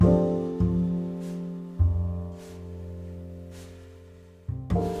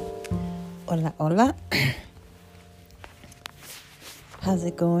Hola, hola. How's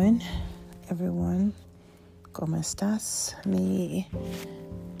it going, everyone? ¿Cómo estás, mi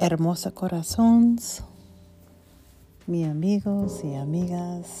hermosa corazones, mi amigos y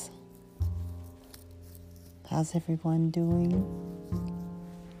amigas? How's everyone doing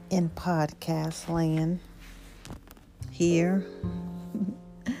in podcast land here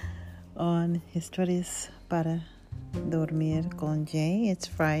on Historias para Dormir con Jay? It's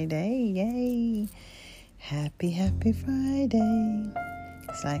Friday. Yay! Happy Friday.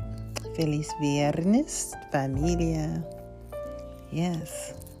 It's like Feliz Viernes, familia.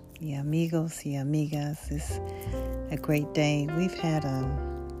 Yes, y amigos y amigas. It's a great day. We've had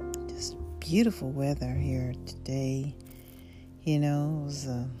just beautiful weather here today. You know, it was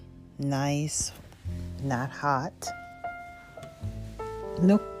nice, not hot.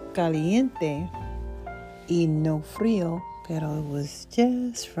 No caliente y no frío, pero it was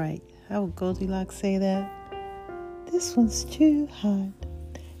just right. How would Goldilocks say that? This one's too hot,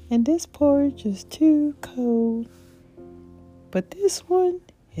 and this porridge is too cold. But this one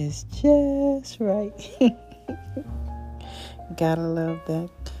is just right. Gotta love that.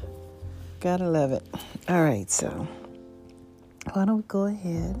 Gotta love it. All right, so why don't we go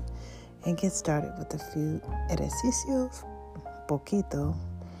ahead and get started with a few ejercicios, poquito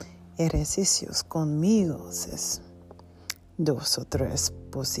ejercicios conmigo, es 2 o 3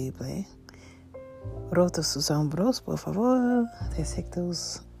 posible. Rota sus hombros, por favor. Take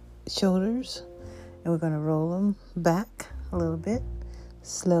those shoulders, and we're going to roll them back a little bit,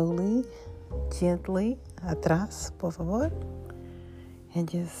 slowly, gently, atrás, por favor, and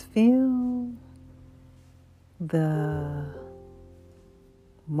just feel the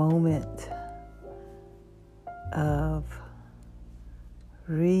moment of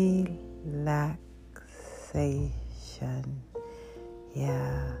relaxation.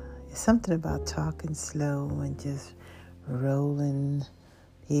 Yeah, it's something about talking slow and just rolling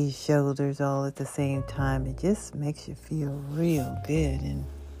these shoulders all at the same time. It just makes you feel real good and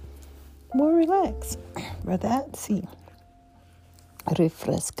more relaxed. ¿Verdad? Sí.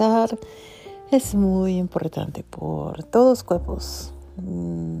 Refrescar es muy importante por todos cuerpos.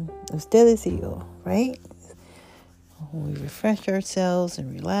 Ustedes y yo, right? We refresh ourselves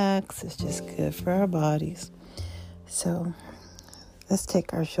and relax. It's just good for our bodies. So let's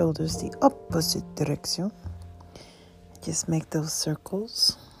take our shoulders the opposite direction. Just make those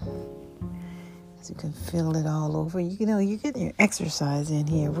circles. As you can feel it all over. You know, you're getting your exercise in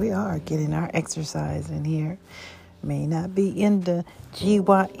here. We are getting our exercise in here. May not be in the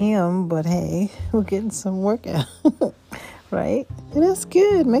GYM, but hey, we're getting some workout. Right? And that's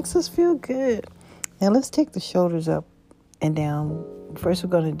good. Makes us feel good. Now let's take the shoulders up and down. First we're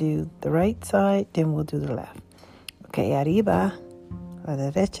going to do the right side, then we'll do the left. Okay, arriba, la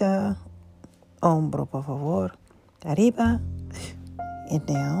derecha, hombro, por favor. Arriba and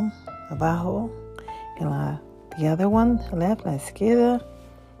down, abajo. And the other one, left, la izquierda,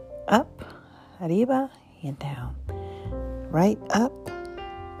 up, arriba and down. Right, up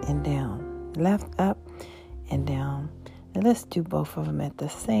and down. Left, up and down. Now let's do both of them at the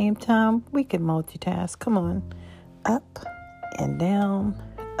same time. We can multitask. Come on. Up and down,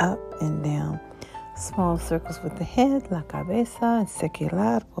 up and down. Small circles with the head, la cabeza,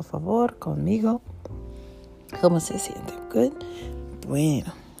 sequilar, por favor, conmigo. ¿Cómo se siente? Good?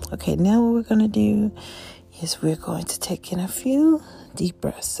 Bueno. Okay, now what we're going to do is we're going to take in a few deep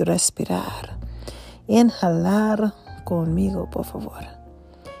breaths. Respirar. Inhalar conmigo, por favor.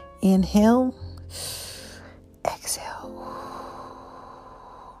 Inhale. Exhale.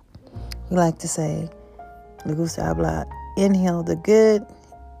 We like to say, me gusta hablar, inhale the good,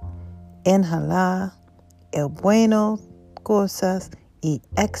 inhalar el bueno cosas y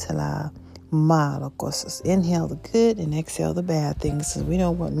exhalar malo cosas. Inhale the good and exhale the bad things. We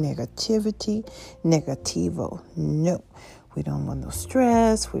don't want negativity, negativo. No. We don't want no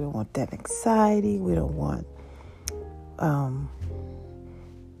stress. We don't want that anxiety. We don't want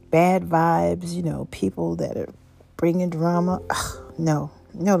bad vibes, you know, people that are bringing drama. No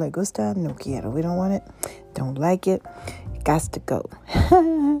le gusta, no quiero. We don't want it, don't like it. It got to go.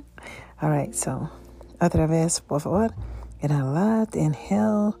 All right, so otra vez, por favor. Inhalar,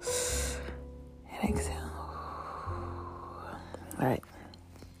 inhale, and exhale. All right,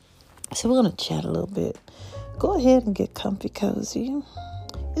 so we're going to chat a little bit. Go ahead and get comfy, cozy.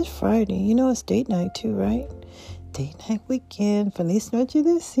 It's Friday. You know it's date night too, right? Date night weekend. Feliz noche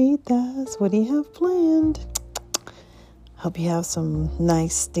de citas. What do you have planned? Hope you have some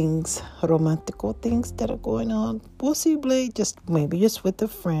nice things, romantical things that are going on. Possibly maybe just with a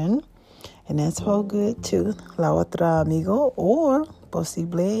friend. And that's all good too. La otra amigo. Or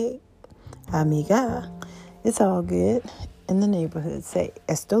posible amiga. It's all good in the neighborhood. Say,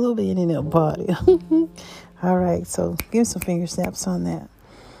 es todo bien en el barrio. All right, so give some finger snaps on that.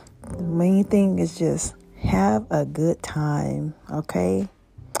 The main thing is just have a good time, okay?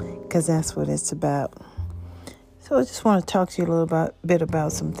 Because that's what it's about. So I just want to talk to you a little bit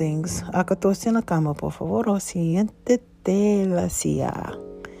about some things. Acostarse en la cama, por favor, o siéntete la silla.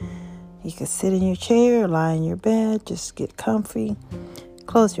 You can sit in your chair, lie in your bed, just get comfy.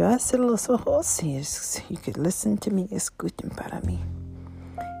 Close your eyes, cierra los ojos. You could listen to me, escuchen para mí.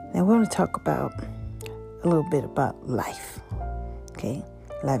 Now we're going to talk about a little bit about life, okay?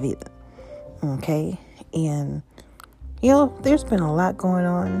 La vida, okay? And, there's been a lot going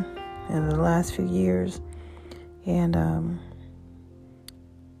on in the last few years. And I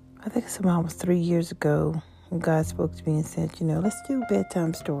think it's almost 3 years ago when God spoke to me and said, let's do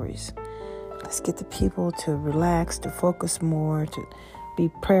bedtime stories. Let's get the people to relax, to focus more, to be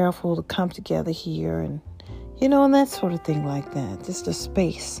prayerful, to come together here and, and that sort of thing like that. Just a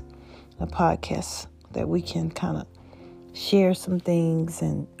space, a podcast that we can kind of share some things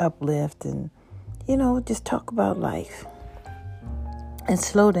and uplift and, just talk about life and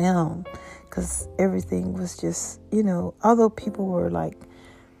slow down. Because everything was just, although people were like,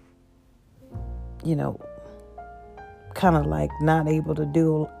 kind of like not able to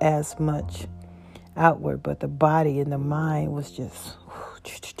do as much outward, but the body and the mind was just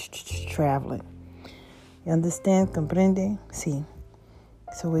traveling. You understand? Comprende? Sí.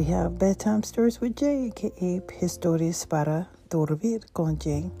 So we have Bedtime Stories with Jay, aka Historias para Dormir con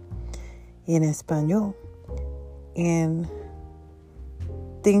Jay in Espanol. And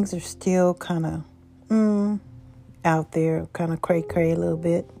things are still kind of out there, kind of cray-cray a little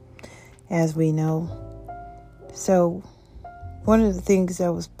bit, as we know. So one of the things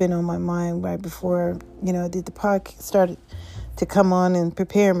that was been on my mind right before, I did the podcast, started to come on and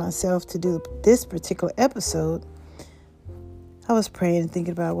prepare myself to do this particular episode, I was praying and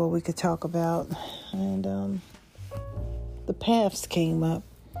thinking about what we could talk about. And the paths came up.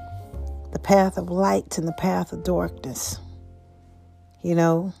 The path of light and the path of darkness.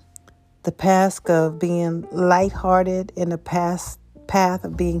 The path of being lighthearted and the path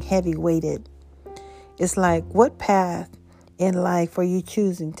of being heavy-weighted. It's like, what path in life are you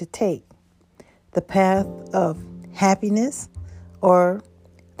choosing to take? The path of happiness or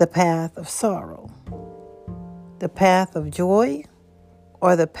the path of sorrow? The path of joy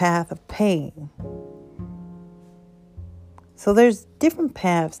or the path of pain? So there's different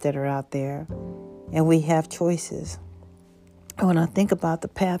paths that are out there, and we have choices. When I think about the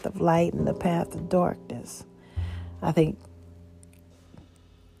path of light and the path of darkness, I think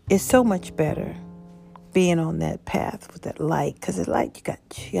it's so much better being on that path with that light. Because at light,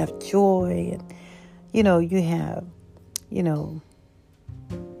 you have joy and, you have,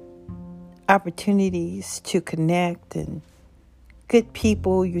 opportunities to connect and good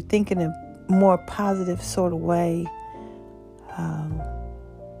people. You're thinking a more positive sort of way.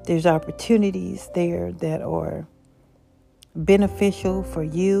 There's opportunities there that are beneficial for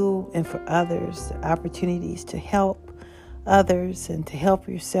you and for others, opportunities to help others and to help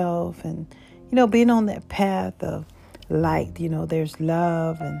yourself. And, being on that path of light, there's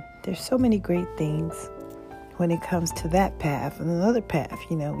love and there's so many great things when it comes to that path. And another path,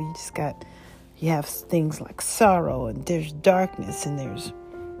 you have things like sorrow and there's darkness and there's,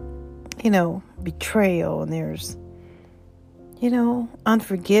 betrayal and there's,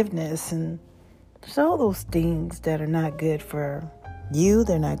 unforgiveness and there's all those things that are not good for you.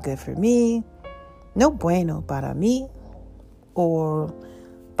 They're not good for me. No bueno para mí or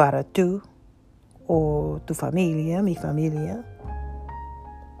para tú or tu familia, mi familia.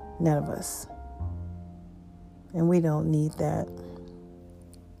 None of us. And we don't need that.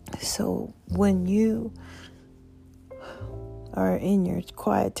 So when you are in your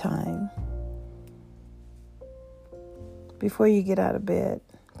quiet time, before you get out of bed,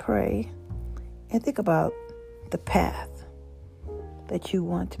 pray. And think about the path that you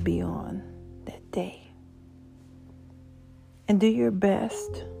want to be on that day. And do your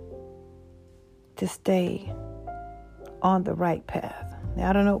best to stay on the right path.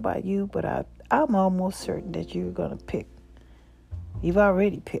 Now, I don't know about you, but I'm almost certain that you're going to pick. You've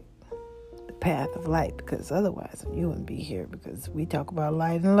already picked the path of light, because otherwise you wouldn't be here, because we talk about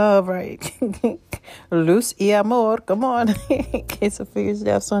light and love, right? Luz y amor, come on. Queso figures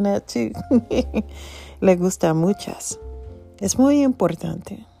laughs on that too. Le gusta muchas. Es muy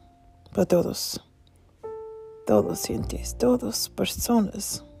importante para todos gentes, todas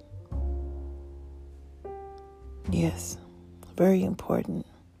personas. Yes, very important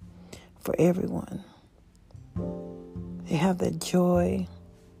for everyone. They have that joy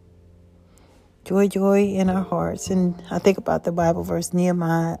Joy, joy in our hearts. And I think about the Bible verse,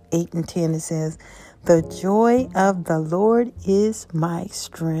 Nehemiah 8 and 10. It says, the joy of the Lord is my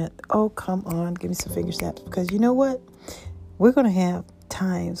strength. Oh, come on. Give me some finger snaps. Because you know what? We're going to have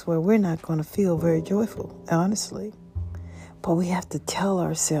times where we're not going to feel very joyful, honestly. But we have to tell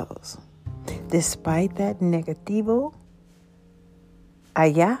ourselves, despite that negativo,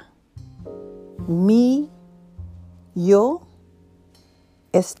 allá, yo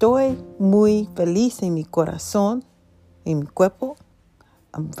estoy muy feliz en mi corazón, en mi cuerpo.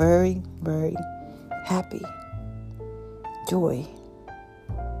 I'm very, very happy. Joy.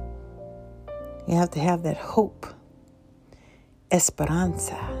 You have to have that hope,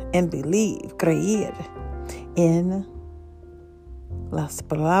 esperanza, and believe, creer in las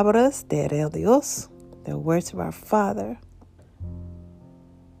palabras de el Dios, the words of our Father,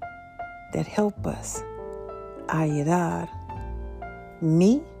 that help us ayudar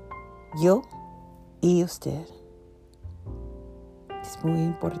mí, yo y usted. Es muy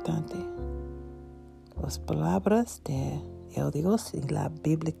importante. Las palabras de el Dios y la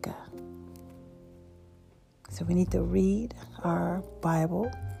Bíblica. So we need to read our Bible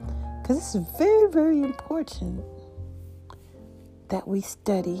because it's very, very important that we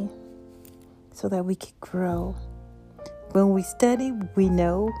study so that we can grow. When we study, we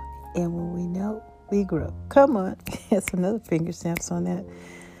know, and when we know, we grow. Come on. That's another finger snaps on that.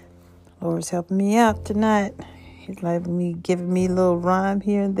 Lord's helping me out tonight. He's giving me a little rhyme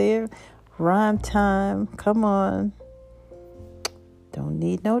here and there. Rhyme time. Come on. Don't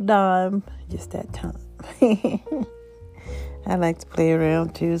need no dime. Just that time. I like to play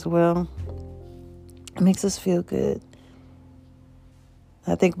around too as well. It makes us feel good.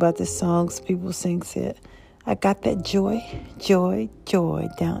 I think about the songs people sing, said, I got that joy, joy, joy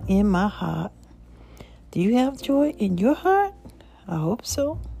down in my heart. Do you have joy in your heart? I hope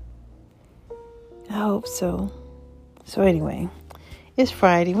so. I hope so. So anyway, it's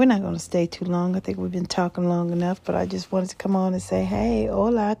Friday. We're not going to stay too long. I think we've been talking long enough, but I just wanted to come on and say, hey,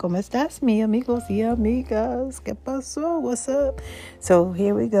 hola, ¿cómo estás, mi amigos y amigas? ¿Qué pasó? What's up? So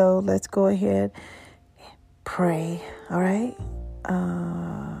here we go. Let's go ahead and pray. All right?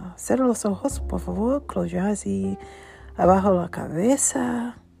 Cierra los ojos, por favor. Close your eyes y abajo la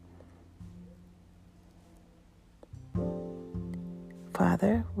cabeza.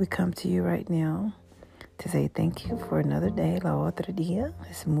 Father, we come to you right now to say thank you for another day, la otra día.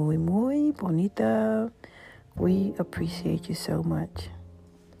 Es muy, muy bonita. We appreciate you so much.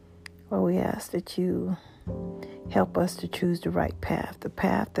 Well, we ask that you help us to choose the right path, the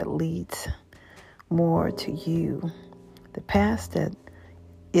path that leads more to you, the path that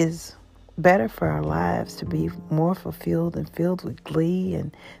is better for our lives, to be more fulfilled and filled with glee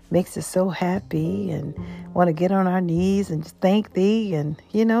and makes us so happy and want to get on our knees and just thank thee and,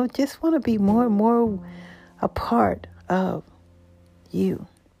 just want to be more and more a part of you.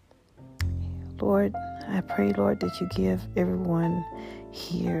 Lord, I pray, Lord, that you give everyone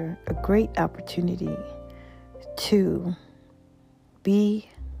here a great opportunity to be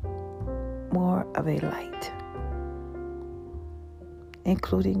more of a light,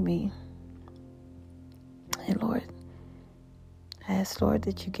 including me. And Lord, I ask, Lord,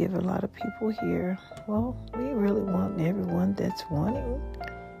 that you give a lot of people here. Well, we really want everyone that's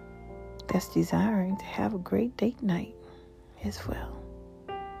desiring to have a great date night as well.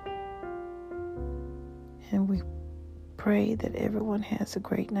 And we pray that everyone has a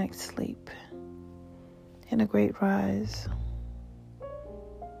great night's sleep and a great rise.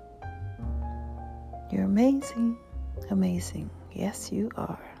 You're amazing, amazing. Yes, you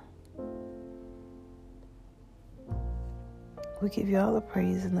are. We give you all the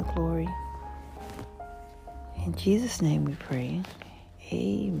praise and the glory. In Jesus' name we pray.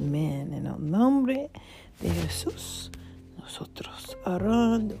 Amen. En el nombre de Jesús, nosotros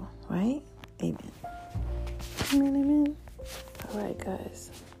orando. Right? Amen. Amen, amen. All right,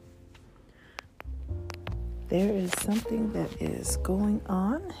 guys. There is something that is going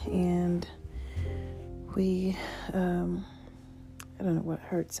on, and we, I don't know what,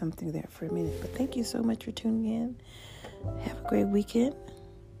 heard something there for a minute, but thank you so much for tuning in. Have a great weekend.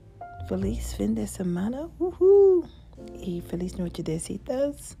 Feliz fin de semana. Woohoo! Y feliz noche de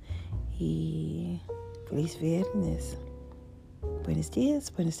citas. Y feliz viernes. Buenos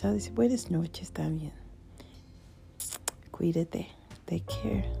días, buenas tardes y buenas noches también. Cuídate. Take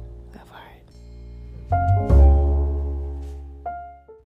care.